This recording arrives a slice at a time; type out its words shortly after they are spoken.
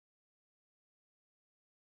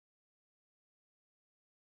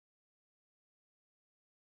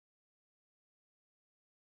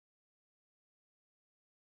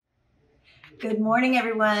Good morning,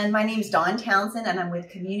 everyone. My name is Dawn Townsend, and I'm with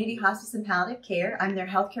Community Hospice and Palliative Care. I'm their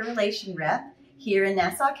healthcare relation rep here in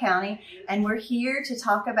Nassau County, and we're here to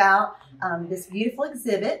talk about this beautiful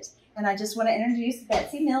exhibit. And I just want to introduce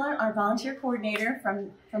Betsy Miller, our volunteer coordinator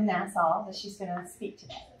from Nassau, that she's going to speak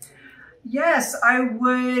today. Yes, I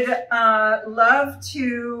would love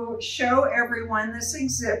to show everyone this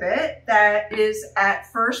exhibit that is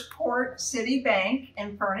at First Port City Bank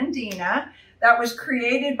in Fernandina that was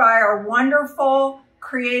created by our wonderful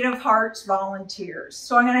Creative Hearts volunteers.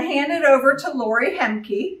 So I'm going to hand it over to Lori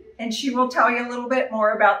Hemke, and she will tell you a little bit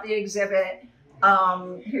more about the exhibit.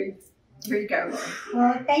 Here you go, Lori.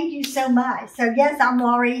 Well, thank you so much. So yes, I'm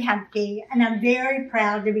Lori Hemke, and I'm very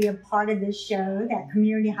proud to be a part of this show that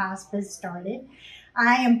Community Hospice started.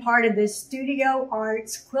 I am part of the Studio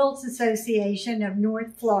Art Quilt Association of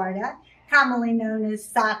North Florida, commonly known as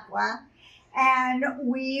SAQA. And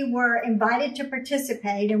we were invited to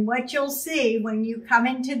participate. And what you'll see when you come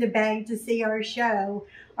into the bank to see our show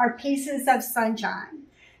are pieces of sunshine.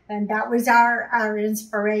 And that was our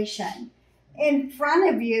inspiration. In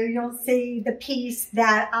front of you, you'll see the piece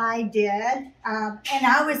that I did. And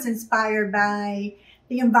I was inspired by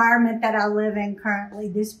the environment that I live in currently,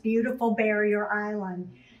 this beautiful barrier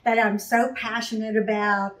island that I'm so passionate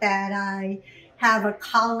about, that I have a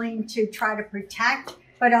calling to try to protect,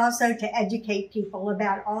 but also to educate people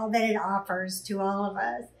about all that it offers to all of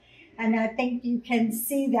us. And I think you can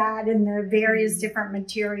see that in the various different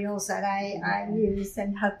materials that I use,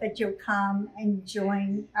 and hope that you'll come and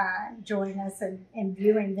join us in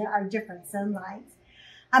viewing our different sunlights.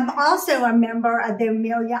 I'm also a member of the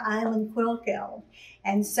Amelia Island Quilt Guild.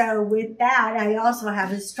 And so with that, I also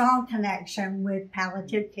have a strong connection with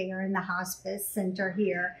palliative care in the hospice center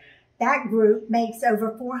here. That group makes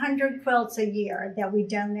over 400 quilts a year that we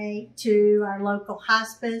donate to our local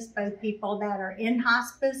hospice, both people that are in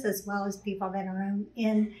hospice as well as people that are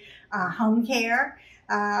in home care.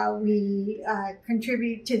 We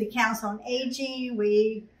contribute to the Council on Aging.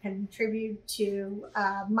 We contribute to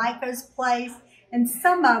Micah's Place. And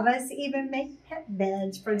some of us even make pet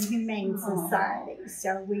beds for the Humane Society.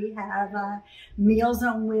 So we have Meals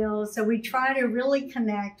on Wheels. So we try to really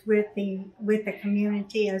connect with the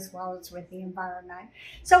community as well as with the environment.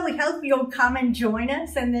 So we hope you'll come and join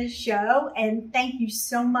us in this show. And thank you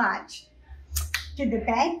so much to the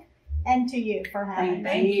bank and to you for having me.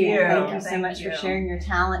 Thank you. Thank you so much for sharing your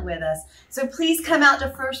talent with us. So please come out to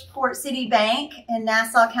First Port City Bank in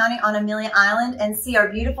Nassau County on Amelia Island and see our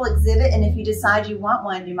beautiful exhibit. And if you decide you want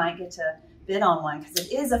one, you might get to bid on one, because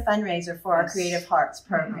it is a fundraiser for our Creative Hearts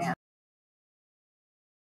program.